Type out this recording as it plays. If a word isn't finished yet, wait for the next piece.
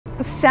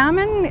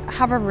Salmon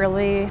have a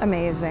really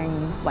amazing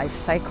life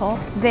cycle.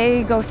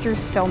 They go through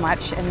so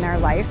much in their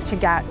life to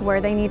get where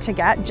they need to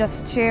get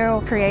just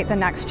to create the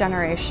next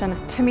generation.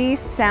 To me,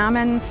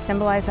 salmon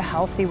symbolize a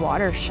healthy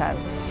watershed.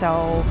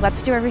 So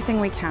let's do everything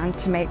we can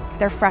to make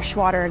their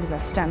freshwater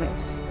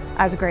existence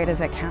as great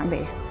as it can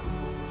be.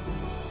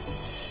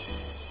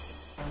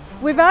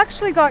 We've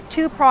actually got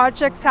two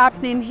projects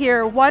happening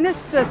here. One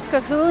is the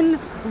Skuhun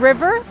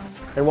River.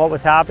 And what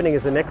was happening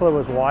is the Nicola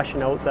was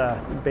washing out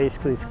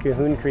basically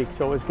Skuhun Creek,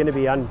 so it was going to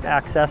be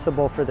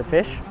inaccessible for the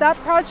fish. That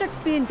project's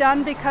being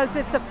done because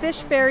it's a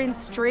fish-bearing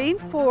stream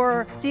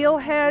for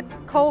steelhead,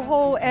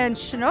 coho, and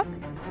Chinook.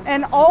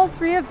 And all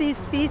three of these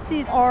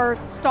species are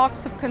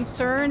stocks of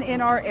concern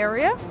in our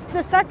area.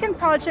 The second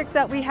project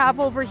that we have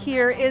over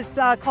here is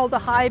called the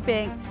High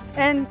Bank.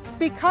 And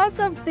because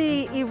of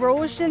the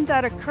erosion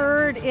that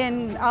occurred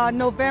in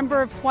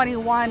November of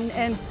 21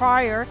 and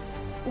prior,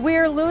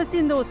 we're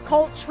losing those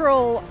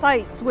cultural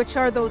sites, which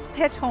are those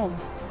pit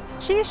homes.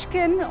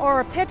 Shishkin, or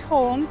a pit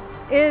home,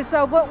 is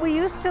what we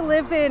used to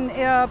live in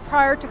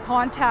prior to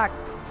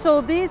contact.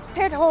 So these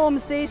pit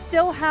homes, they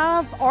still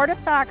have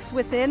artifacts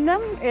within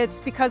them.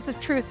 It's because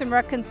of Truth and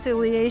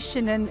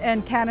Reconciliation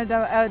and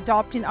Canada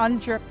adopting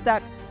UNDRIP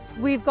that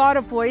we've got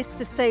a voice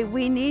to say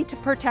we need to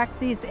protect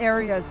these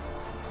areas.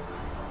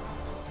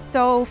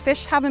 So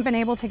fish haven't been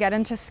able to get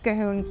into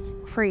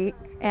Skuhun Creek,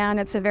 and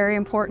it's a very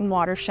important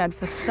watershed.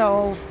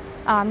 So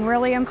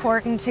really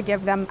important to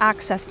give them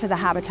access to the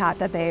habitat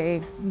that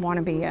they want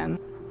to be in.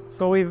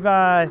 So we've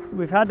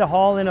had to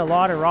haul in a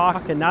lot of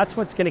rock, and that's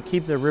what's going to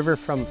keep the river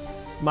from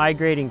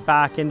migrating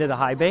back into the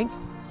high bank.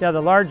 Yeah,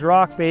 the large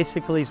rock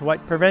basically is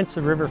what prevents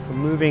the river from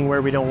moving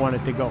where we don't want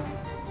it to go.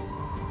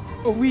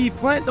 We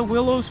plant the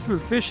willows for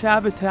fish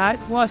habitat,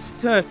 plus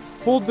to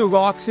hold the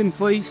rocks in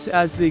place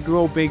as they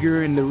grow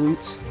bigger in the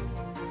roots.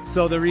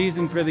 So the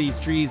reason for these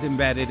trees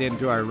embedded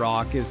into our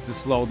rock is to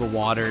slow the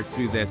water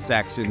through this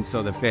section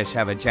so the fish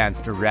have a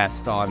chance to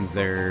rest on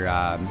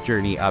their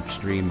journey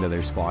upstream to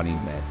their spawning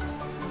beds.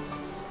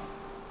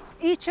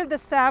 Each of the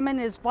salmon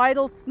is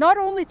vital not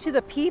only to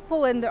the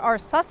people and our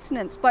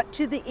sustenance, but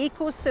to the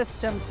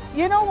ecosystem.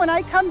 You know, when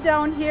I come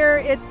down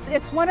here,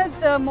 it's one of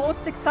the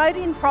most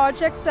exciting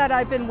projects that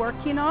I've been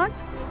working on.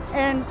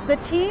 And the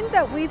team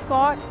that we've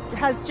got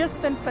has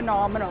just been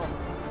phenomenal.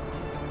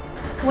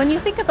 When you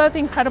think about the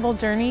incredible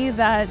journey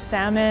that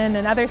salmon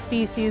and other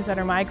species that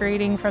are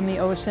migrating from the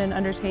ocean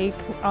undertake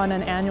on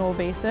an annual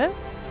basis,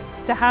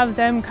 to have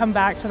them come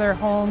back to their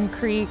home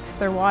creek,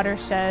 their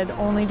watershed,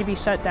 only to be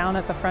shut down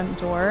at the front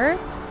door,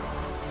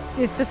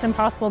 it's just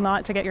impossible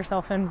not to get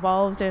yourself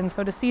involved in.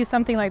 So to see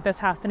something like this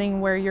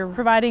happening where you're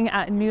providing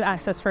new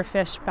access for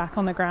fish back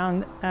on the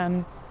ground,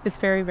 it's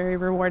very, very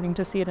rewarding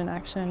to see it in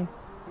action.